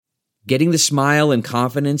Getting the smile and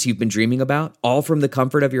confidence you've been dreaming about, all from the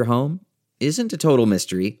comfort of your home, isn't a total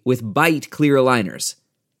mystery with Byte clear aligners.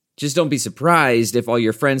 Just don't be surprised if all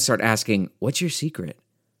your friends start asking, "What's your secret?"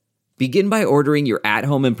 Begin by ordering your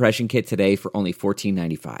at-home impression kit today for only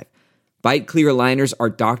 $14.95. Byte clear aligners are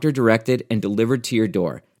doctor-directed and delivered to your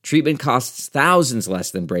door. Treatment costs thousands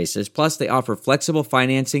less than braces, plus they offer flexible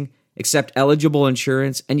financing, accept eligible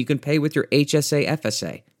insurance, and you can pay with your HSA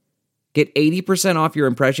FSA. Get 80% off your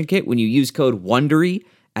impression kit when you use code WONDERY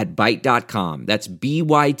at Byte.com. That's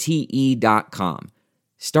BYTE.com.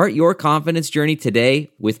 Start your confidence journey today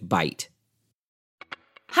with Byte.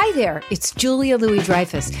 Hi there, it's Julia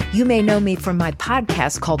Louis-Dreyfus. You may know me from my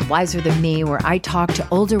podcast called Wiser Than Me, where I talk to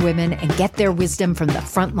older women and get their wisdom from the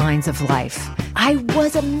front lines of life. I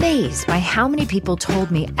was amazed by how many people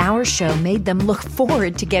told me our show made them look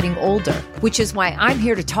forward to getting older, which is why I'm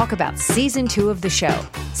here to talk about season 2 of the show.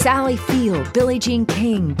 Sally Field, Billie Jean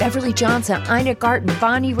King, Beverly Johnson, Ina Garten,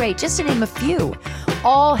 Bonnie Raitt, just to name a few.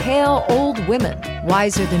 All hail old women.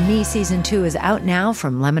 Wiser Than Me season 2 is out now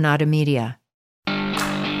from Lemonada Media.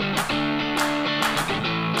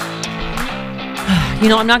 You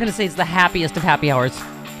know, I'm not going to say it's the happiest of happy hours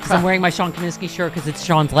because I'm wearing my Sean Kaminsky shirt because it's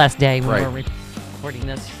Sean's last day when we're recording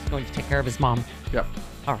this. He's going to take care of his mom. Yep.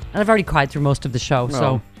 All right. And I've already cried through most of the show,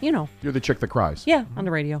 so, you know. You're the chick that cries. Yeah, on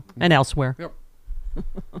the radio and elsewhere. Yep.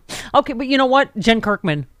 Okay, but you know what? Jen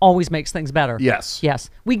Kirkman always makes things better. Yes. Yes.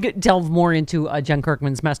 We delve more into Jen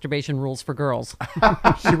Kirkman's masturbation rules for girls.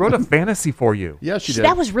 She wrote a fantasy for you. Yeah, she did.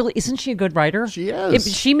 That was really, isn't she a good writer? She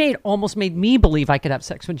is. She almost made me believe I could have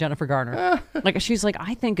sex with Jennifer Garner. Like, she's like,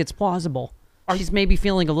 I think it's plausible. She's maybe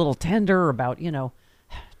feeling a little tender about, you know,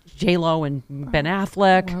 J-Lo and Ben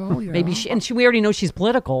Affleck. Well, yeah. Maybe we already know she's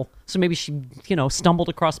political, so maybe she, you know, stumbled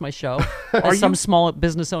across my show, as some small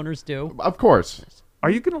business owners do. Of course. Are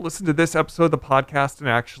you going to listen to this episode of the podcast and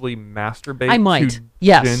actually masturbate? I might. To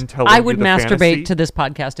Yes. Jen telling I you would the masturbate fantasy? to this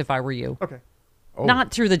podcast if I were you. Okay. Oh, Not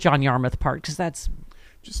through the John Yarmouth part, because that's...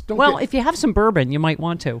 just don't Well, get, if you have some bourbon, you might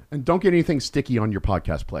want to. and don't get anything sticky on your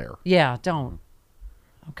podcast player. Yeah, don't.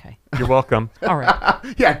 Okay. You're welcome. All right.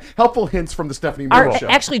 Yeah, helpful hints from the Stephanie Miller show.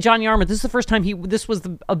 Actually, John Yarmouth, this is the first time this was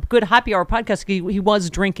a good happy hour podcast. He was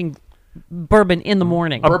drinking bourbon in the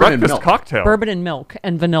morning. A Bourbon and breakfast milk. cocktail. Bourbon and milk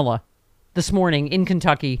and vanilla this morning in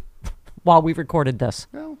Kentucky while we recorded this.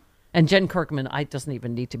 Well, And Jen Kirkman, doesn't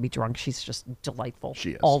even need to be drunk. She's just delightful.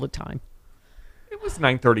 She is. All the time. It was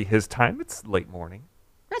 9:30 his time. It's late morning.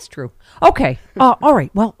 That's true. Okay. All right.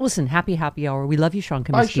 Well, listen, happy hour. We love you, Sean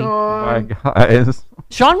hi, Kaminsky. Sean. Guys.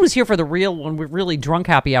 Sean was here for the real one with really drunk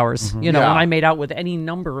happy hours, you know, Yeah. when I made out with any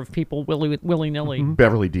number of people willy-nilly.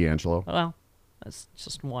 Beverly D'Angelo. Well, that's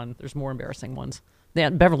just one. There's more embarrassing ones. Yeah,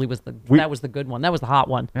 Beverly was that was the good one. That was the hot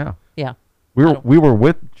one. Yeah. Yeah. We were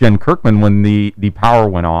with Jen Kirkman when the power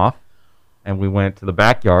went off, and we went to the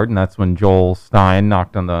backyard, and that's when Joel Stein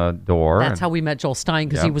knocked on the door. That's how we met Joel Stein,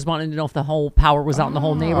 because he Yep. was wanting to know if the whole power was out in the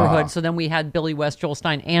whole neighborhood. So then we had Billy West, Joel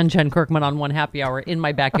Stein, and Jen Kirkman on one happy hour in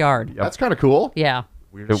my backyard. That's kind of cool. Yeah.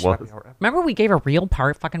 Weirdest It was. happy hour ever. Remember we gave a real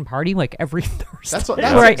fucking party like every Thursday That's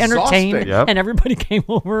where I exhausting. entertained Yep. and everybody came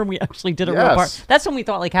over and we actually did a real Yes. party. That's when we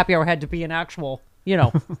thought like happy hour had to be an actual, you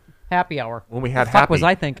know, happy hour. When we had the fuck happy. was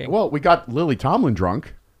I thinking? Well, we got Lily Tomlin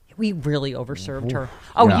drunk. We really overserved her.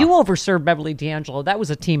 Oh, Yeah. you overserved Beverly D'Angelo. That was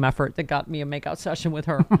a team effort that got me a makeout session with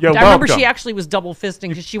her. You're I remember welcome. she actually was double fisting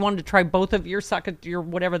because she wanted to try both of your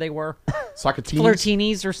whatever they were, Socatinis.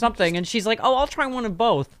 flirtinis or something. And she's like, "Oh, I'll try one of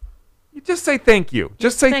both." You just say thank you.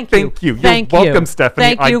 Just say Thank thank you. you. Thank You're you. welcome, Stephanie.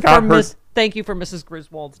 Thank you I got her. Thank you for Mrs.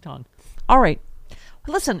 Griswold's tongue. All right.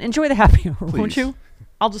 Listen, enjoy the happy hour, won't Please. you?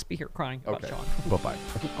 I'll just be here crying about Okay. Sean. Bye-bye.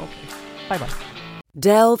 Okay. Bye-bye.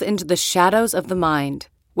 Delve into the shadows of the mind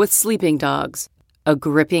with Sleeping Dogs, a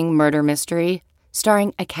gripping murder mystery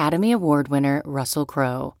starring Academy Award winner Russell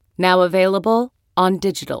Crowe. Now available on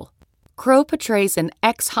digital. Crowe portrays an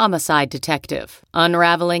ex-homicide detective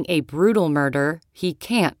unraveling a brutal murder he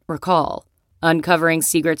can't recall. Uncovering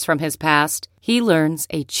secrets from his past, he learns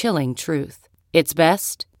a chilling truth. It's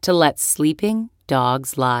best to let sleeping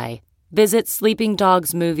dogs lie. Visit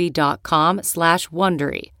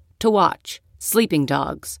sleepingdogsmovie.com/Wondery to watch Sleeping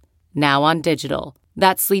Dogs, now on digital.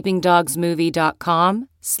 That's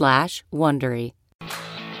sleepingdogsmovie.com/Wondery.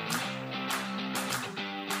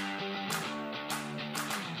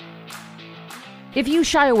 If you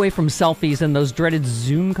shy away from selfies and those dreaded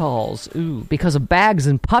Zoom calls, because of bags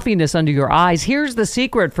and puffiness under your eyes, here's the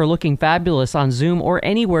secret for looking fabulous on Zoom or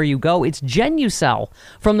anywhere you go. It's Genucell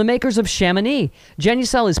from the makers of Chamonix.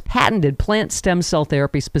 Genucell is patented plant stem cell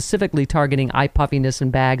therapy specifically targeting eye puffiness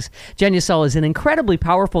and bags. Genucell is an incredibly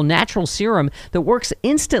powerful natural serum that works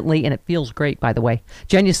instantly, and it feels great, by the way.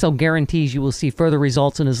 Genucell guarantees you will see further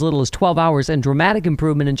results in as little as 12 hours and dramatic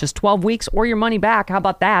improvement in just 12 weeks or your money back. How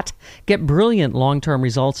about that? Get brilliant long-term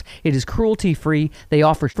results. It is cruelty-free. They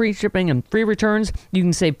offer free shipping and free returns. You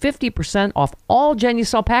can save 50% off all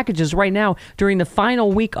Genucell packages right now during the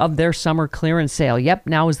final week of their summer clearance sale. Yep,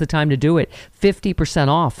 now is the time to do it. 50%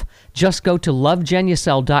 off. Just go to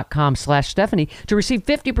lovegenucell.com/Stephanie to receive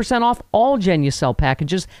 50% off all Genucell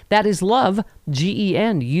packages. That is love,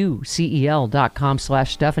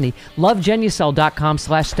 GENUCEL.com/Stephanie.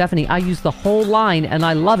 Lovegenucell.com/Stephanie. I use the whole line and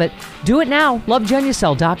I love it. Do it now.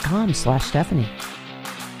 Lovegenucell.com/Stephanie.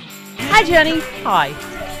 Hi, Jenny. Hi.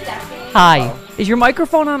 Hi. Is your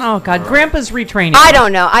microphone on? Oh, God. Grandpa's retraining. I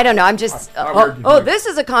don't know. I'm just. This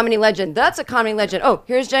is a comedy legend. That's a comedy legend. Oh,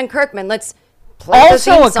 here's Jen Kirkman. Let's play the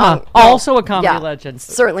theme song. Also a comedy legend.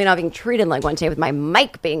 Certainly not being treated like one today with my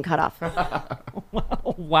mic being cut off.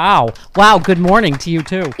 Wow. Good morning to you,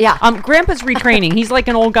 too. Yeah. Grandpa's retraining. He's like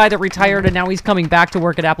an old guy that retired and now he's coming back to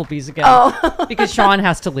work at Applebee's again. Oh. Because Sean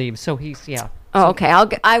has to leave. So he's, yeah. Oh, okay.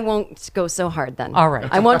 I won't go so hard then. All right.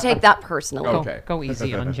 I won't take that personally. Okay. Go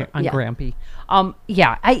easy on Yeah. Grampy.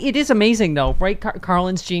 It is amazing though, right?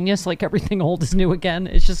 Carlin's genius, like everything old is new again.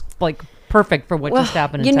 It's just like perfect for what just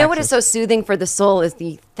happened in You Texas. know what is so soothing for the soul is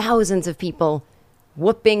the thousands of people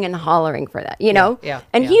whooping and hollering for that, you know? Yeah,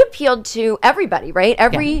 and yeah. he appealed to everybody, right?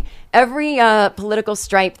 Every political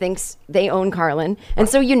stripe thinks they own Carlin. And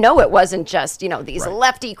so it wasn't just, these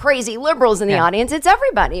lefty crazy liberals in the audience. It's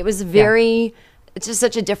everybody. It was it's just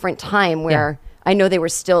such a different time where I know they were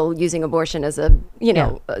still using abortion as a,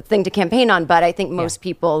 a thing to campaign on, but I think most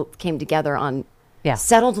people came together on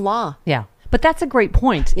settled law. Yeah. But that's a great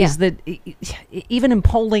point, is that even in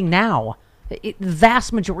polling now, the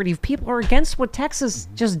vast majority of people are against what Texas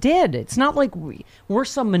just did. It's not like we're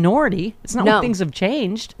some minority. It's not like things have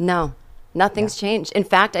changed. No, nothing's changed. In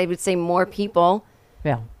fact, I would say more people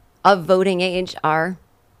of voting age are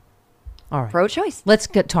pro-choice. Let's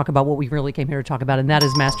talk about what we really came here to talk about, and that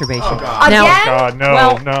is masturbation. Again? God,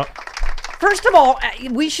 no. First of all,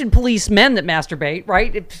 we should police men that masturbate,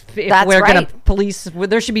 right? If That's we're going right. to police,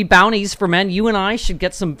 there should be bounties for men. You and I should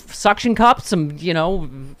get some suction cups, some,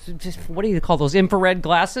 what do you call those, infrared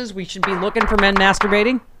glasses? We should be looking for men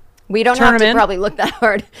masturbating. We don't Turn have him to in. probably look that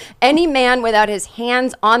hard. Any man without his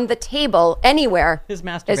hands on the table anywhere Is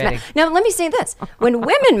masturbating. Now, let me say this. When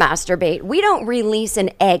women masturbate, we don't release an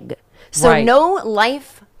egg. So Right. no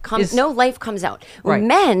life comes out. Right.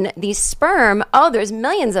 Men, these sperm, there's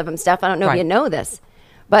millions of them, Steph. I don't know if Right. you know this.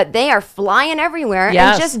 But they are flying everywhere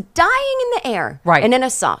Yes. and just dying in the air. Right. And in a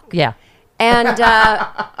sock. Yeah. And,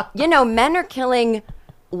 men are killing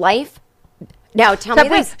life. Now, tell me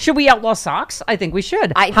this. Should we outlaw socks? I think we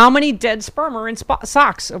should. How many dead sperm are in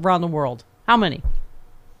socks around the world? How many?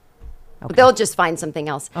 They'll just find something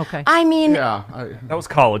else. Okay. I mean, That was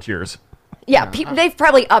college years. they've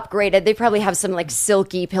probably upgraded. They probably have some like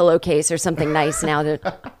silky pillowcase or something nice now to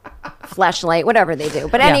flashlight, whatever they do.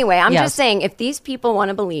 But anyway, I'm just saying, if these people want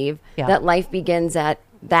to believe that life begins at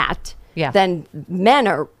that, then men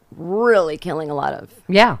are really killing a lot of.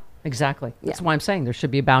 Yeah, exactly. That's why I'm saying there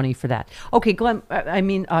should be a bounty for that. Okay, Glenn,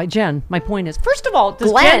 Jen, my point is, first of all,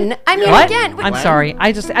 does Glenn? Jen, I mean, What? again, I'm sorry.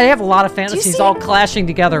 I have a lot of fantasies see- all clashing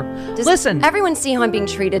together. Does Listen. everyone see how I'm being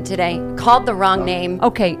treated today? Called the wrong name.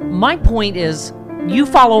 Okay, my point is, you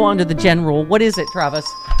follow under the Jen rule. What is it, Travis?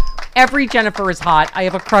 Every Jennifer is hot. I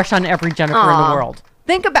have a crush on every Jennifer in the world.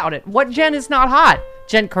 Think about it. What Jen is not hot?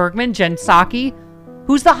 Jen Kirkman, Jen Psaki.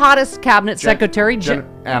 Who's the hottest cabinet secretary? Jen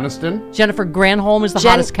Aniston. Jennifer Granholm is the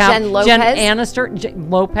Jen- hottest cabinet. Jen Lopez? Jen Aniston,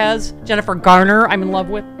 Lopez, Jennifer Garner. I'm in love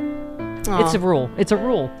with. It's a rule. It's a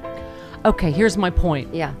rule. Okay, here's my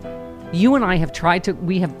point. Yeah. You and I have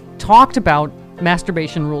we have talked about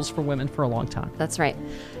masturbation rules for women for a long time. That's right.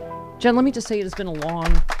 Jen, let me just say it has been a long.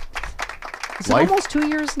 Is it Life? almost 2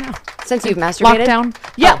 years now? Since you've masturbated? Lockdown.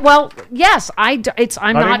 Yeah. Well, yes. I'm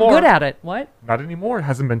Not not anymore. good at it. What? Not anymore. It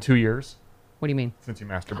hasn't been 2 years What do you mean? since you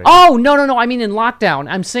masturbated. Oh, no. I mean in lockdown.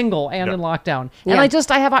 I'm single and Yeah. in lockdown. Yeah.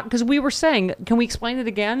 And I have, because we were saying, can we explain it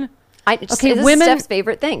again? Okay, Okay, this women- is Steph's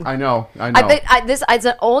favorite thing. I know. This it's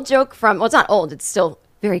an old joke from, well, it's not old, it's still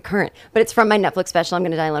very current, but it's from my Netflix special, I'm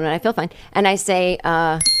going to die alone and I feel fine. And I say,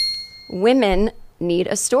 women need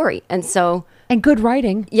a story. And so And good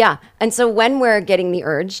writing. yeah. And so when we're getting the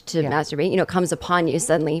urge to masturbate, you know, it comes upon you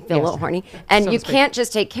suddenly, you feel a little horny. And you can't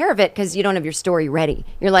just take care of it because you don't have your story ready.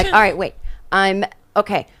 You're like, all right, wait, I'm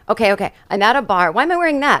okay. I'm at a bar. Why am I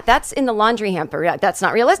wearing that? That's in the laundry hamper. That's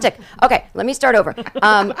not realistic. Okay, let me start over.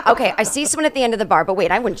 Okay, I see someone at the end of the bar, but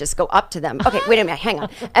wait, I wouldn't just go up to them. Okay, wait a minute, hang on.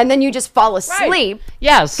 And then you just fall asleep.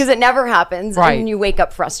 Yes. Because it never happens. Right. And you wake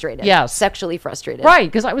up frustrated. Yes. Sexually frustrated. Right,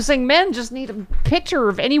 because I was saying men just need a picture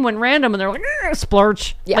of anyone random and they're like,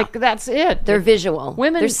 splurge. Yeah. Like, that's it. They're visual.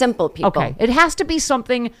 Women. They're simple people. Okay. It has to be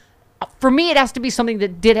something. For me, it has to be something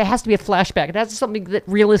it has to be a flashback. It has to be something that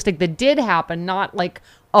realistic that did happen, not like,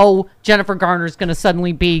 oh, Jennifer Garner's going to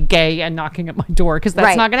suddenly be gay and knocking at my door, because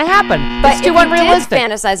that's not going to happen. But it's too if unrealistic. you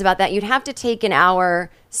did fantasize about that, you'd have to take an hour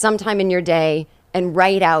sometime in your day and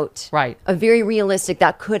write out a very realistic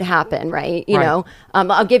that could happen, right? You know,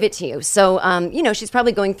 I'll give it to you. So, you know, she's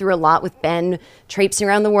probably going through a lot with Ben, traipsing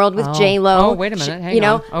around the world with J-Lo. Oh, wait a minute. Hang you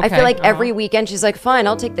know, on. I Okay. feel like every weekend she's like, fine,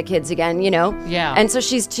 I'll take the kids again, you know? Yeah. And so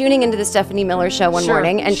she's tuning into the Stephanie Miller show one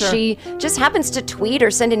morning, and she just happens to tweet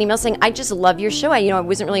or send an email saying, I just love your show. I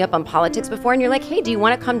wasn't really up on politics before. And you're like, hey, do you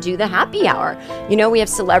want to come do the happy hour? You know, we have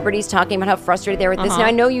celebrities talking about how frustrated they are with this. Now,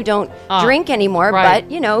 I know you don't drink anymore,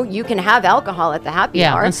 but, you know, you can have alcohol at the happy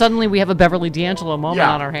hour. And suddenly we have a Beverly D'Angelo moment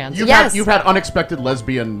on our hands. You've had unexpected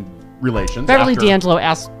lesbian relations. Beverly after- D'Angelo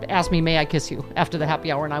asked me, may I kiss you after the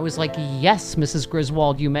happy hour? And I was like, yes, Mrs.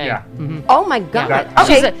 Griswold, you may. Yeah. Mhm. Oh my God. Yeah.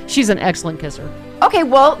 Okay. She's an excellent kisser. Okay,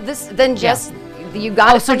 well, you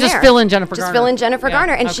got it so from just there. fill in Jennifer Just Garner. fill in Jennifer Yeah,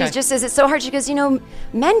 Garner. And okay. she just says it's so hard. She goes, you know,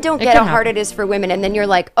 men don't It get can how hard happen. it is for women. And then you're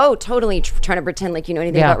like, oh, totally trying to pretend like you know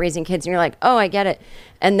anything Yeah. about raising kids. And you're like, oh, I get it.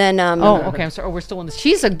 And then Oh, okay. I'm sorry. Oh, we're still in this.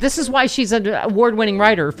 This is why she's an award-winning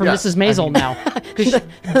writer for Mrs. Maisel now. 'Cause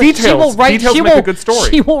Details make a good story.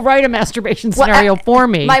 She will write a masturbation scenario for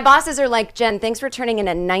me. My bosses are like, Jen, thanks for turning in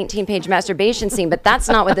a 19-page masturbation scene, but that's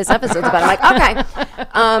not what this episode's about. I'm like, okay.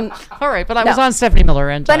 All right, but I was on Stephanie Miller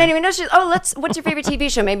and. But anyway, no, she's, what's your favorite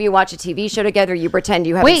TV show? Maybe you watch a TV show together. You pretend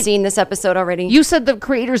you haven't seen this episode already. You said the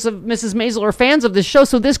creators of Mrs. Maisel are fans of this show,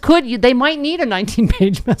 so they might need a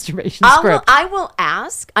 19-page masturbation script. I will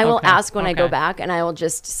ask when I go back, and I will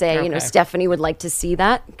just say, you know, Stephanie would like to see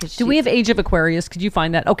that. Do we have Age of Aquarius? Could you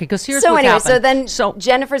find that? Okay, because here's so what's anyway, happened. so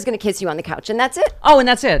Jennifer's going to kiss you on the couch, and that's it. Oh, and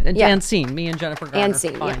that's it. And, Yeah. and scene. Me and Jennifer Garner. And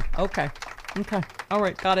scene, Fine. yeah. Okay. All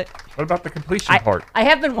right, got it. What about the completion part? I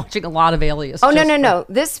have been watching a lot of Alias. Oh, just no.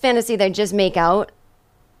 This fantasy, they just make out.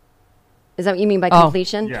 Is that what you mean by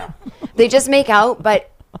completion? Yeah. They just make out,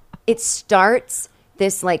 but it starts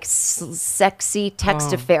this like sexy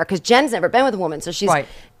text affair because Jen's never been with a woman, so she's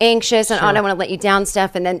anxious and I don't want to let you down,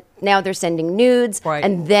 Steph. And then now they're sending nudes,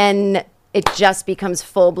 and then it just becomes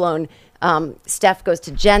full blown. Steph goes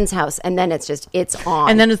to Jen's house, and then it's on.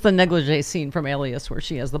 And then it's the negligee scene from Alias where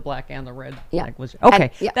she has the black and the red negligee. And-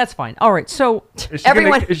 Okay, that's fine. All right, so Is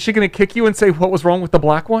she gonna kick you and say what was wrong with the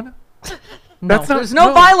black one? there's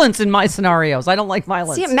no violence in my scenarios. I don't like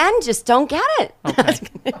violence. See, men just don't get it.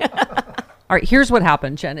 All right, here's what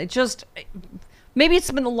happened, Jen. It just maybe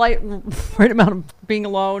it's been the right amount of being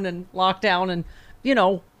alone and lockdown and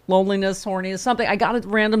loneliness, horniness, something. I got a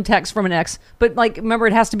random text from an ex, but remember,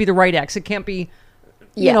 it has to be the right ex. It can't be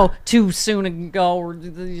too soon ago or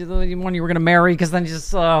the one you were going to marry, because then you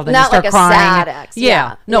just then you Not start like a crying. sad ex.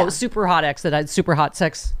 Yeah. No, Yeah. super hot ex that I had super hot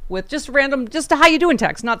sex with, just random, just how you doing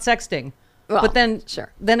text, not sexting. Well, but then,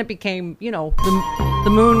 sure. Then it became, the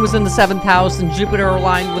moon was in the 7th house and Jupiter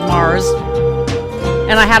aligned with Mars,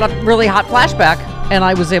 and I had a really hot flashback, and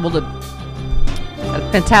I was able to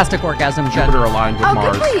a fantastic orgasm. Jen. Jupiter aligned with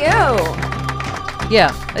Mars. Good for you. Yeah,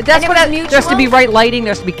 that's it what was there has to be mutual? right lighting.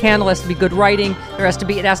 There has to be candle. There has to be good writing. It has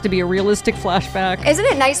to be a realistic flashback. Isn't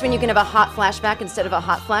it nice when you can have a hot flashback instead of a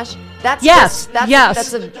hot flash? That's Yes, that's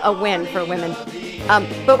yes. a win for women.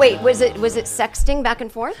 But wait, was it sexting back and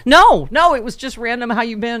forth? No, it was just random. How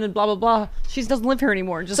you been and blah blah blah. She doesn't live here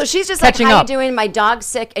anymore. So she's just like, catching how up. you doing? My dog's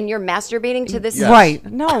sick, and you're masturbating to this. Yes. Right?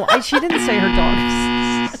 No, she didn't say her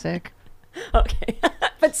dog is sick. Okay,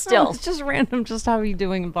 but still, No, it's just random. Just how are you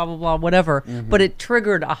doing and blah blah blah, whatever. But it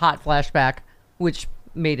triggered a hot flashback, which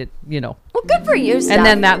made it, well, good for you. Steph. And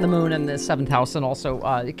then that and the moon and the 7th house, and also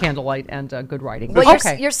candlelight and good writing. Well,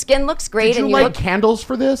 okay. your skin looks great, Did you and light look, candles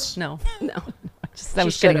for this? No, no, I was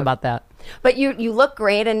kidding should've. about that. but you look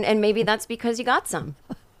great, and maybe that's because you got some.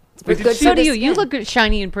 It's good So for do the you. You skin. look good,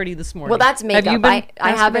 shiny and pretty this morning. Well, that's makeup. Have you been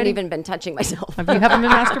I haven't masturbating? even been touching myself. You haven't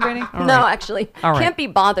been masturbating? All No, right. actually, All right. can't be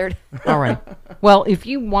bothered. All right. Well, if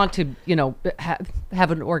you want to,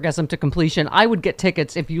 have an orgasm to completion, I would get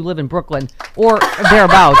tickets if you live in Brooklyn or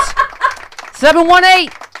thereabouts. 718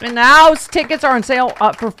 in the house. Tickets are on sale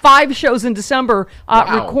for 5 shows in December.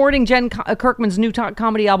 Wow. Recording Jen Kirkman's new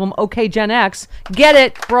comedy album, OK Gen X. Get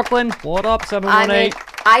it, Brooklyn. What up, 718?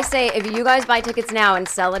 I say if you guys buy tickets now and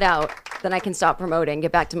sell it out, then I can stop promoting,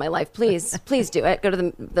 get back to my life. Please do it. Go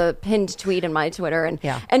to the pinned tweet in my Twitter.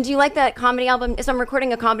 And do you like that comedy album? So I'm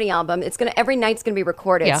recording a comedy album. It's every night's gonna be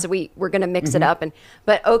recorded. Yeah. So we're gonna mix it up.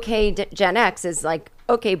 But OK Gen X is like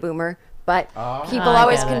OK Boomer. But people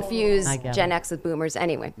always confuse Gen X with Boomers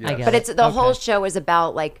anyway. But it's the whole show is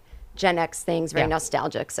about like Gen X things, very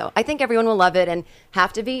nostalgic. So I think everyone will love it and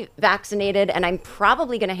have to be vaccinated. And I'm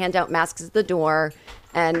probably going to hand out masks at the door.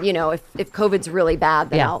 And, if COVID's really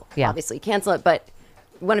bad, then I'll obviously cancel it. But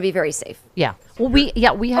want to be very safe. Yeah. Well, we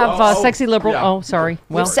have Sexy Liberal. Yeah. Oh, sorry.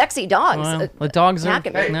 We have sexy dogs. Well, the dogs are...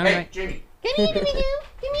 attacking me. Hey, Jamie.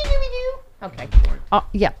 Okay.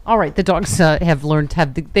 Yeah. All right. The dogs have learned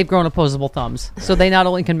they've grown opposable thumbs, so they not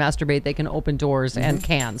only can masturbate, they can open doors and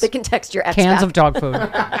cans. They can text your ex cans back. of dog food.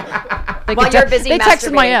 While you're busy they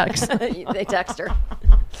texted my ex. They text her.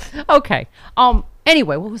 Okay.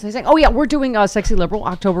 Anyway, what was I saying? Oh, yeah, we're doing Sexy Liberal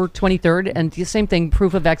October 23rd, and the same thing,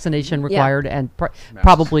 proof of vaccination required and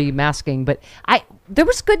probably masking. But there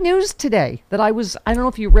was good news today that I don't know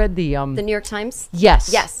if you read the New York Times? Yes.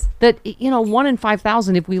 Yes. That, 1 in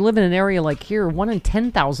 5,000, if we live in an area like here, 1 in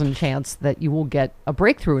 10,000 chance that you will get a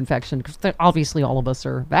breakthrough infection because obviously all of us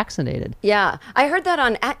are vaccinated. Yeah. I heard that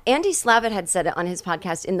on Andy Slavitt had said it on his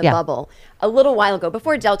podcast In the Bubble a little while ago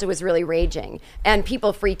before Delta was really raging and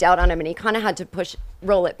people freaked out on him and he kind of had to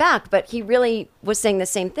roll it back. But he really was saying the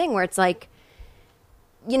same thing where it's like,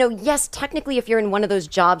 yes, technically, if you're in one of those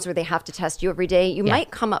jobs where they have to test you every day, you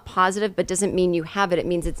might come up positive, but doesn't mean you have it. It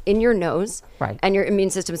means it's in your nose, and your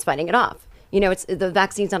immune system's fighting it off. It's the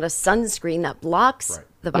vaccine's not a sunscreen that blocks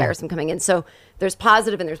the virus from coming in. So there's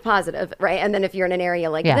positive and there's positive, right? And then if you're in an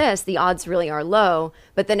area like this, the odds really are low.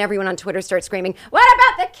 But then everyone on Twitter starts screaming, "What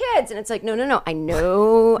about the kids?" And it's like, no. I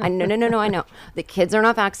know. The kids are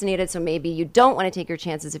not vaccinated, so maybe you don't want to take your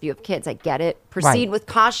chances if you have kids. I get it. Proceed with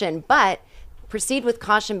caution, but proceed with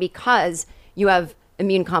caution because you have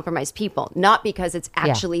immune compromised people, not because it's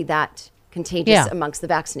actually that contagious amongst the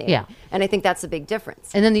vaccinated. Yeah. And I think that's a big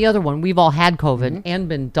difference. And then the other one, we've all had COVID and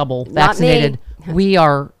been double vaccinated. We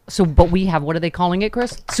are, but we have, what are they calling it,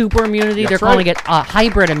 Chris? Super immunity. They're calling it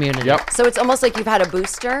hybrid immunity. Yep. So it's almost like you've had a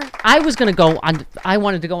booster. I wanted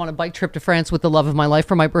to go on a bike trip to France with the love of my life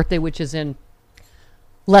for my birthday, which is in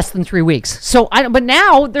less than 3 weeks. But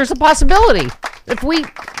now there's a possibility. If we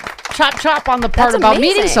chop on the part about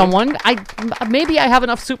meeting someone, maybe I have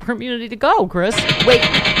enough super immunity to go, Chris. Wait,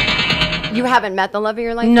 you haven't met the love of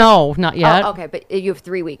your life? No, not yet. Oh, okay, but you have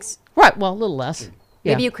 3 weeks. Right, well, a little less.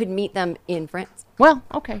 Maybe you could meet them in France. Well,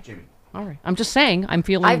 okay. All right. I'm just saying, I'm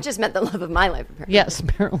feeling... I've just met the love of my life, apparently. Yes,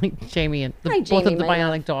 apparently Jamie and Hi, both of the my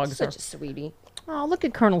bionic dogs such are... a sweetie. Oh, look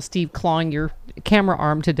at Colonel Steve clawing your camera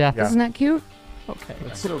arm to death. Yeah. Isn't that cute? Okay.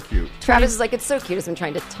 That's so cute. Travis is like, it's so cute as I'm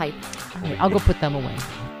trying to type. All right, I'll go put them away.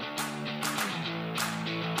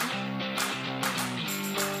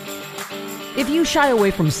 If you shy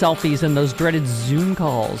away from selfies and those dreaded Zoom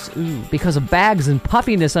calls, because of bags and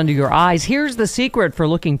puffiness under your eyes, here's the secret for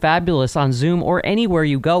looking fabulous on Zoom or anywhere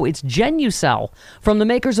you go. It's Genucell from the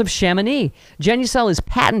makers of Chamonix. Genucell is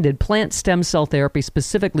patented plant stem cell therapy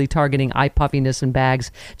specifically targeting eye puffiness and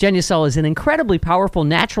bags. Genucell is an incredibly powerful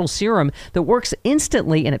natural serum that works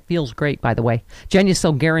instantly, and it feels great, by the way.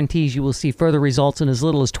 Genucell guarantees you will see further results in as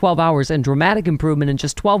little as 12 hours and dramatic improvement in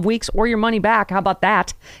just 12 weeks or your money back. How about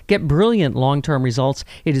that? Get brilliant long-term results.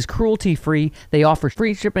 It is cruelty-free. They offer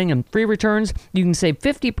free shipping and free returns. You can save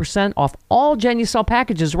 50% off all Genucell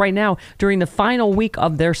packages right now during the final week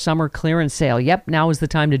of their summer clearance sale. Yep, now is the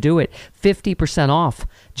time to do it. 50% off.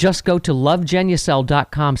 Just go to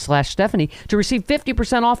lovegenucell.com/Stephanie to receive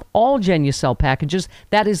 50% off all Genucell packages.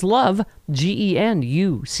 That is love,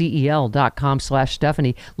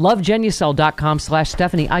 GENUCEL.com/Stephanie.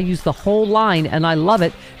 Lovegenucell.com/Stephanie. I use the whole line and I love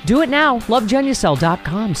it. Do it now.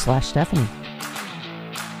 Lovegenucell.com/Stephanie.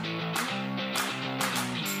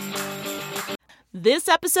 This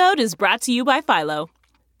episode is brought to you by Philo.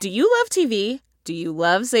 Do you love TV? Do you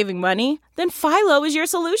love saving money? Then Philo is your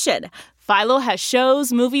solution. Philo has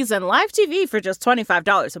shows, movies, and live TV for just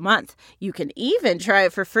 $25 a month. You can even try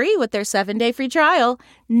it for free with their 7-day free trial.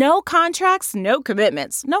 No contracts, no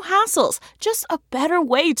commitments, no hassles, just a better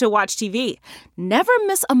way to watch TV. Never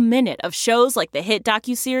miss a minute of shows like the hit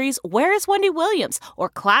docuseries Where is Wendy Williams or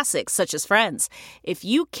classics such as Friends. If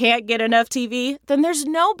you can't get enough TV, then there's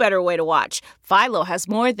no better way to watch. Philo has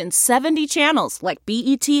more than 70 channels like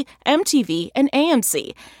BET, MTV, and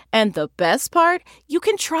AMC. And the best part? You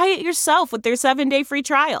can try it yourself with their 7-day free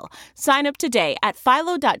trial. Sign up today at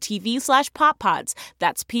philo.tv/poppods.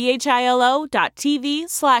 That's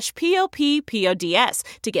philo.tv/POPPODS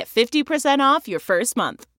to get 50% off your first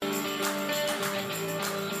month.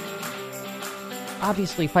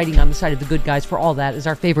 Obviously, fighting on the side of the good guys for all that is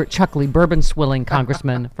our favorite chuckly, bourbon-swilling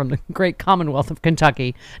congressman from the great Commonwealth of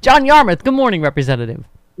Kentucky, John Yarmuth. Good morning, Representative.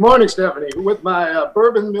 Morning, Stephanie. With my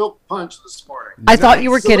bourbon milk punch this morning. I thought you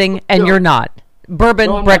were kidding, and you're not.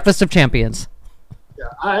 Bourbon, breakfast of champions.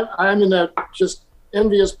 Yeah, I'm in that just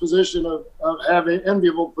enviable position of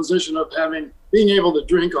being able to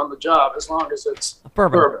drink on the job as long as it's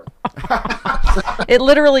bourbon. It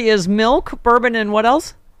literally is milk, bourbon, and what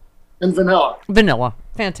else? And vanilla. Vanilla.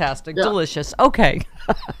 Fantastic. Yeah. Delicious. Okay.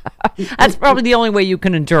 That's probably the only way you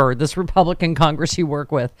can endure this Republican Congress you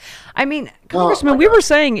work with. I mean, Congressman, we were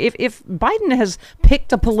saying if Biden has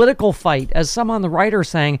picked a political fight, as some on the right are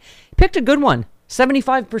saying, picked a good one.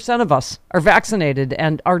 75% of us are vaccinated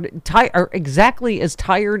and are exactly as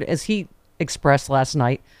tired as he expressed last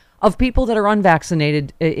night of people that are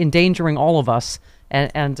unvaccinated, endangering all of us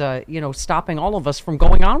and stopping all of us from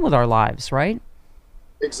going on with our lives, right?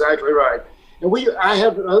 Exactly right. And I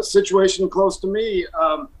have a situation close to me.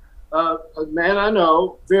 A man I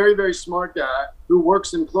know, very, very smart guy, who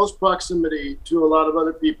works in close proximity to a lot of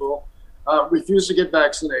other people, refused to get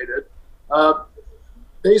vaccinated.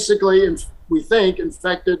 Basically, we think,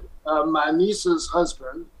 infected my niece's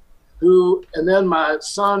husband, and then my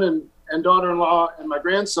son and daughter-in-law and my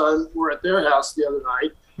grandson were at their house the other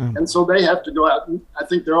night. And so they have to go out, and I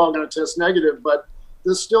think they're all going to test negative, but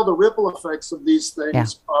there's still the ripple effects of these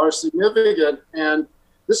things are significant, and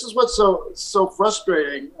this is what's so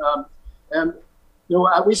frustrating.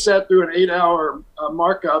 We sat through an 8-hour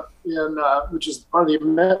markup which is part of the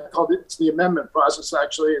amendment it's the amendment process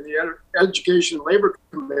actually in the Education and Labor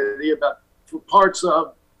Committee for parts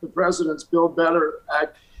of the President's Build Better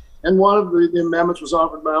Act, and one of the amendments was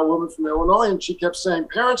offered by a woman from Illinois, and she kept saying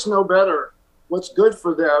parents know better what's good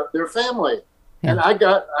for their family, and I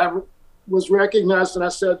was recognized, and I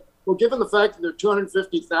said, well, given the fact that there are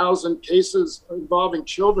 250,000 cases involving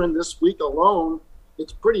children this week alone,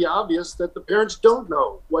 it's pretty obvious that the parents don't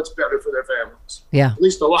know what's better for their families. Yeah. At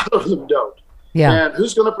least a lot of them don't. Yeah. And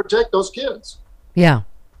who's going to protect those kids? Yeah.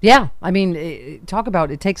 Yeah. I mean, talk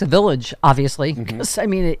about it takes a village, obviously. Because, I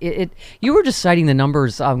mean, you were just citing the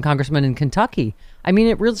numbers, Congressman, in Kentucky. I mean,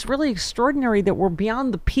 it's really extraordinary that we're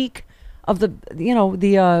beyond the peak of the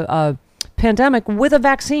pandemic with a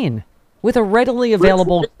vaccine. With a readily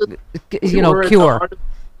available, cure.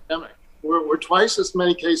 We're twice as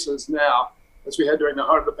many cases now as we had during the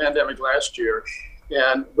heart of the pandemic last year,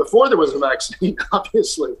 and before there was a vaccine,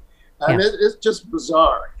 obviously. It's just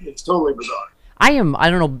bizarre. It's totally bizarre. I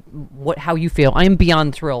don't know how you feel. I am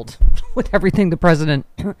beyond thrilled with everything the president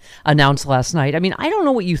announced last night. I mean, I don't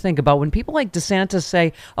know what you think about when people like DeSantis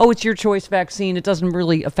say, "Oh, it's your choice vaccine. It doesn't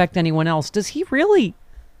really affect anyone else." Does he really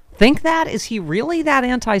think that? Is he really that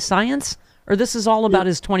anti-science? Or this is all about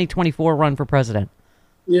his 2024 run for president?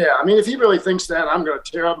 Yeah, I mean, if he really thinks that, I'm going to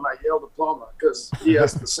tear up my Yale diploma because he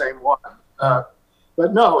has the same one.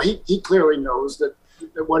 But no, he clearly knows that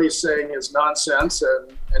what he's saying is nonsense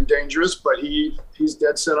and dangerous, but he's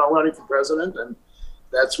dead set on running for president, and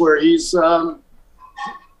that's where he's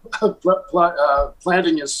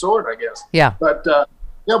planting his sword, I guess. Yeah. But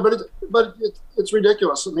it's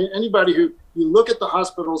ridiculous. I mean, anybody who you look at the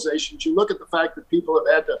hospitalizations, you look at the fact that people have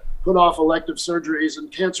had to put off elective surgeries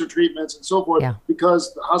and cancer treatments and so forth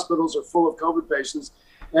because the hospitals are full of COVID patients,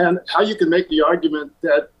 and how you can make the argument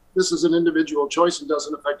that this is an individual choice and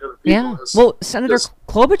doesn't affect other people. Yeah. Well, Senator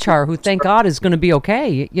Klobuchar, who thank God is going to be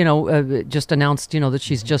okay, just announced, that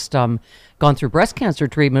she's just gone through breast cancer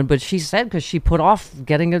treatment, but she said because she put off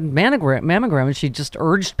getting a mammogram, and she just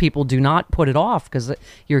urged people do not put it off because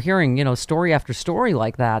you're hearing, story after story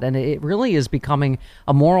like that, and it really is becoming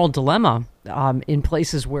a moral dilemma in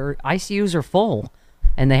places where ICUs are full.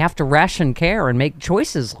 And they have to ration care and make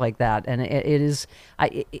choices like that. And it's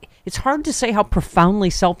hard to say how profoundly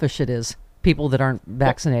selfish it is, people that aren't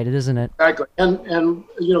vaccinated, isn't it? Exactly. And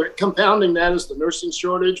compounding that is the nursing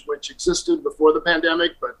shortage, which existed before the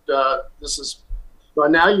pandemic. But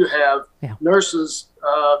now you have nurses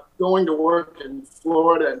going to work in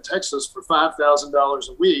Florida and Texas for $5,000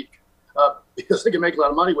 a week because they can make a lot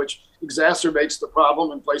of money, which exacerbates the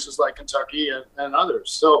problem in places like Kentucky and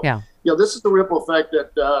others. So, this is the ripple effect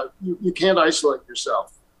that you can't isolate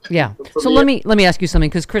yourself. Yeah. So let me ask you something,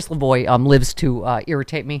 because Chris Lavoie lives to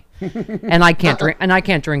irritate me, and I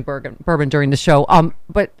can't drink bourbon during the show.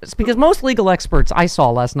 But it's because most legal experts I saw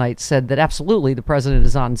last night said that absolutely the president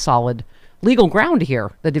is on solid legal ground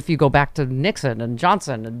here. That if you go back to Nixon and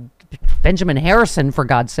Johnson and Benjamin Harrison, for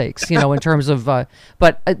God's sakes, in terms of,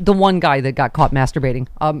 but the one guy that got caught masturbating,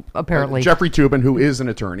 apparently Jeffrey Toobin, who is an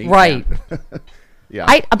attorney, right? Yeah,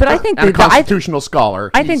 but I think a constitutional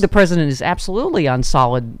scholar. I think the president is absolutely on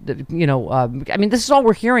solid. I mean, this is all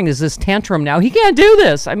we're hearing is this tantrum now. He can't do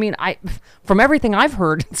this. I mean, from everything I've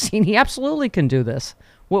heard and seen, he absolutely can do this.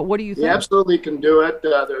 What do you think? He absolutely can do it.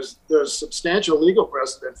 There's substantial legal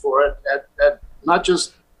precedent for it at not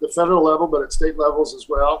just the federal level, but at state levels as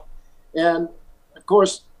well. And of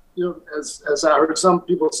course, as I heard some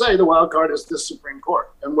people say, the wild card is the Supreme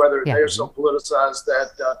Court, and whether they are so politicized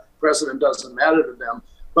that precedent doesn't matter to them.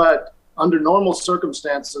 But under normal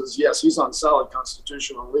circumstances, yes, he's on solid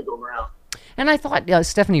constitutional and legal ground. And I thought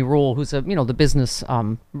Stephanie Ruhle, who's the business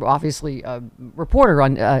obviously reporter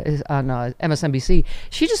on MSNBC,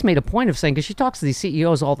 she just made a point of saying, because she talks to these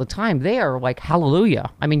CEOs all the time, they are like,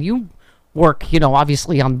 hallelujah. I mean, you work,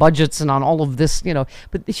 obviously on budgets and on all of this,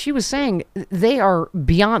 but she was saying they are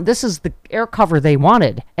beyond, this is the air cover they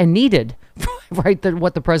wanted and needed, right?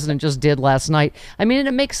 What the president just did last night. I mean, and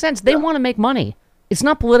it makes sense. They want to make money. It's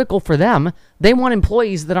not political for them. They want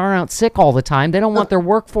employees that aren't out sick all the time. They don't want their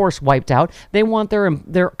workforce wiped out. They want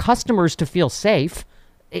their customers to feel safe.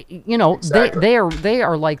 Exactly. They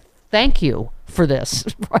are like, thank you for this,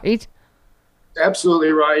 right?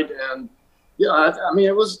 Absolutely right. And I mean,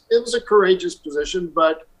 it was a courageous position,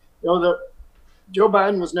 but Joe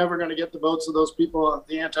Biden was never going to get the votes of those people,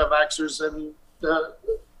 the anti-vaxxers and the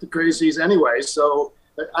crazies anyway. So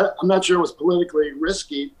I'm not sure it was politically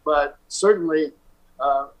risky, but certainly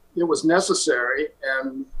it was necessary.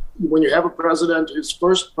 And when you have a president whose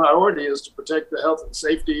first priority is to protect the health and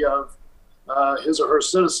safety of his or her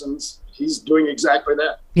citizens, he's doing exactly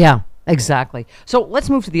that. Yeah. Exactly. So let's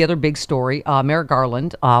move to the other big story. Merrick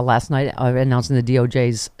Garland last night announcing the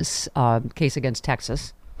DOJ's case against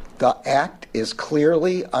Texas. The act is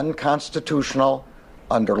clearly unconstitutional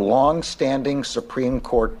under long-standing Supreme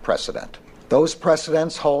Court precedent. Those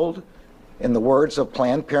precedents hold, in the words of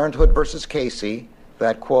Planned Parenthood versus Casey,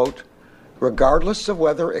 that, quote, regardless of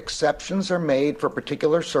whether exceptions are made for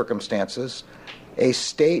particular circumstances, a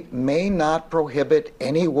state may not prohibit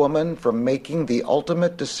any woman from making the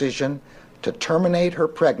ultimate decision to terminate her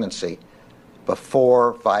pregnancy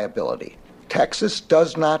before viability. Texas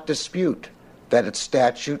does not dispute that its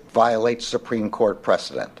statute violates Supreme Court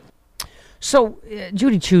precedent. So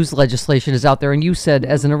Judy Chu's legislation is out there, and you said,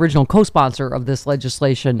 as an original co-sponsor of this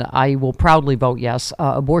legislation, I will proudly vote yes.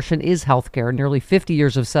 Abortion is health care. Nearly 50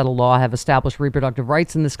 years of settled law have established reproductive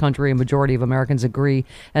rights in this country. A majority of Americans agree,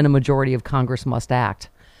 and a majority of Congress must act.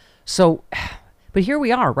 So, but here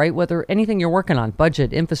we are, right? Whether anything you're working on,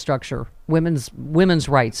 budget, infrastructure, women's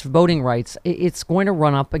rights, voting rights, it's going to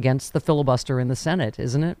run up against the filibuster in the Senate,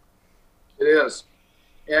 isn't it? It is.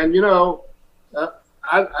 And,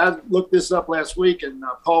 I looked this up last week, and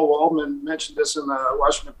Paul Waldman mentioned this in the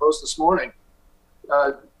Washington Post this morning.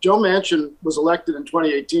 Joe Manchin was elected in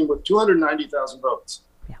 2018 with 290,000 votes.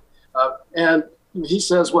 Yeah. And he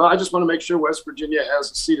says, well, I just want to make sure West Virginia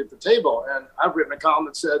has a seat at the table. And I've written a column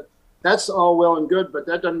that said, that's all well and good, but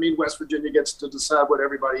that doesn't mean West Virginia gets to decide what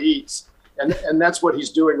everybody eats. And that's what he's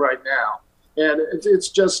doing right now. And it's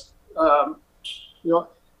just,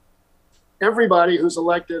 everybody who's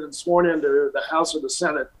elected and sworn into the House or the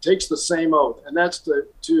Senate takes the same oath, and that's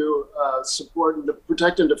to support and to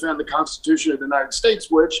protect and defend the Constitution of the United States,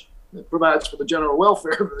 which provides for the general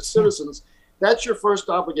welfare of the citizens. That's your first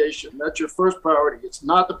obligation. That's your first priority. It's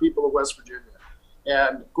not the people of West Virginia.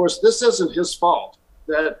 And, of course, this isn't his fault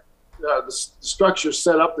that the structure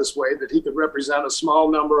set up this way, that he could represent a small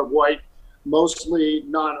number of white, mostly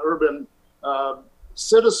non-urban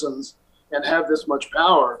citizens and have this much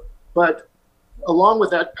power. But along with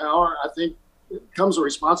that power, I think it comes a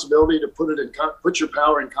responsibility to put your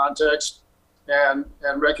power in context and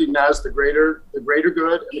recognize the greater good.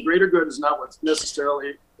 And the greater good is not what's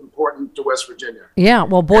necessarily important to West Virginia. Yeah,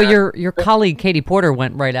 well, boy, your colleague Katie Porter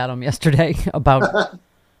went right at him yesterday about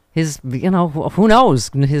his, who knows,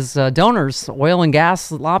 his donors, oil and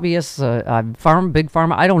gas lobbyists, big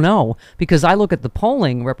pharma. I don't know, because I look at the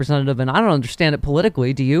polling, Representative, and I don't understand it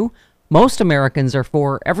politically. Do you? Most Americans are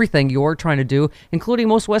for everything you're trying to do, including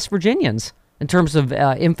most West Virginians, in terms of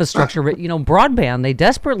infrastructure. Broadband they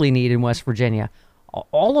desperately need in West Virginia.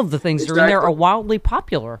 all of the things that are in there are wildly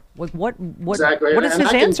popular. What Exactly. What is And his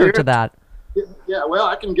I can answer to that? Yeah, well,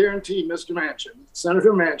 I can guarantee Mr. Manchin,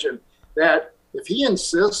 Senator Manchin, that if he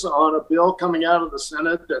insists on a bill coming out of the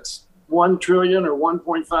Senate that's $1 trillion or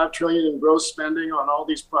 $1.5 trillion in gross spending on all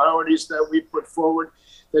these priorities that we put forward,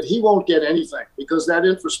 that he won't get anything because that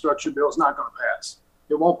infrastructure bill is not going to pass.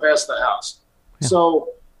 It won't pass the House. Yeah. So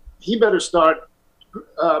he better start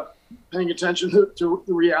paying attention to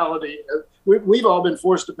the reality. We've all been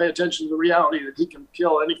forced to pay attention to the reality that he can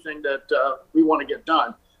kill anything that we want to get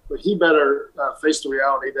done. But he better face the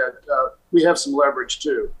reality that we have some leverage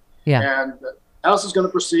too. Yeah. And the House is going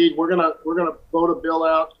to proceed. We're gonna vote a bill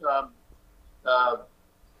out.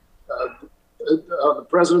 The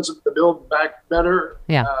president's the Build Back Better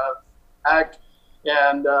Act,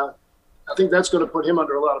 and I think that's going to put him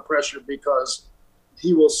under a lot of pressure because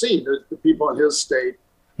he will see that the people in his state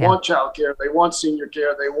want child care, they want senior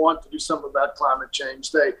care, they want to do something about climate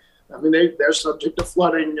change. They're subject to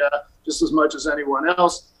flooding just as much as anyone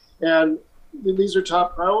else, and these are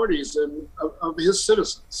top priorities of his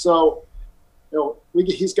citizens. So,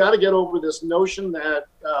 he's got to get over this notion that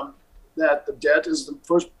that the debt is the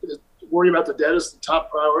first. Worry about the debt is the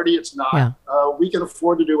top priority. It's not. Yeah. We can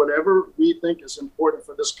afford to do whatever we think is important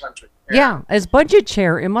for this country. Yeah. As budget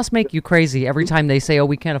chair, it must make you crazy every time they say, "Oh,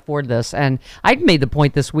 we can't afford this." And I made the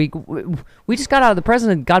point this week. We just got out of the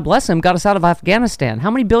president. God bless him. Got us out of Afghanistan.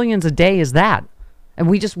 How many billions a day is that? And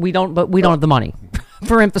we don't have the money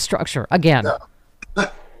for infrastructure again.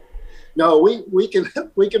 No, we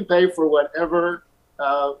can pay for whatever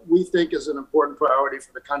we think is an important priority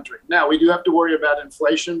for the country. Now, we do have to worry about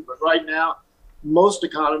inflation, but right now, most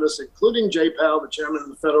economists, including Jay Powell, the chairman of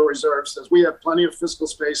the Federal Reserve, says we have plenty of fiscal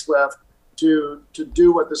space left to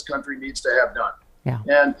do what this country needs to have done. Yeah.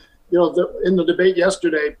 And in the debate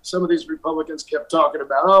yesterday, some of these Republicans kept talking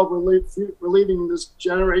about, we're leaving this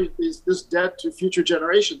debt to future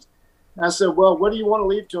generations. And I said, well, what do you want to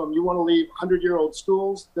leave to them? You want to leave 100-year-old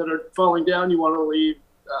schools that are falling down? You want to leave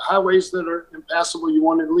highways that are impassable? You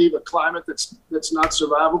want to leave a climate that's not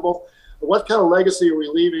survivable? What kind of legacy are we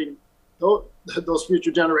leaving those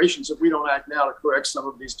future generations if we don't act now to correct some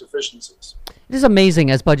of these deficiencies? It is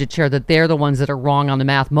amazing as budget chair that they're the ones that are wrong on the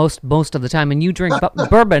math most of the time, and you drink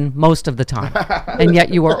bourbon most of the time, and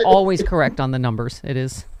yet you are always correct on the numbers. It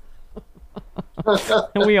is.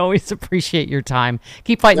 And we always appreciate your time.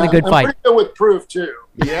 Keep fighting the good fight. I'm pretty good with proof too.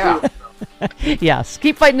 Yeah. Yes.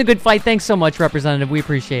 Keep fighting the good fight. Thanks so much, Representative. We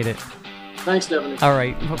appreciate it. Thanks, Devin. All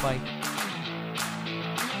right. Bye-bye.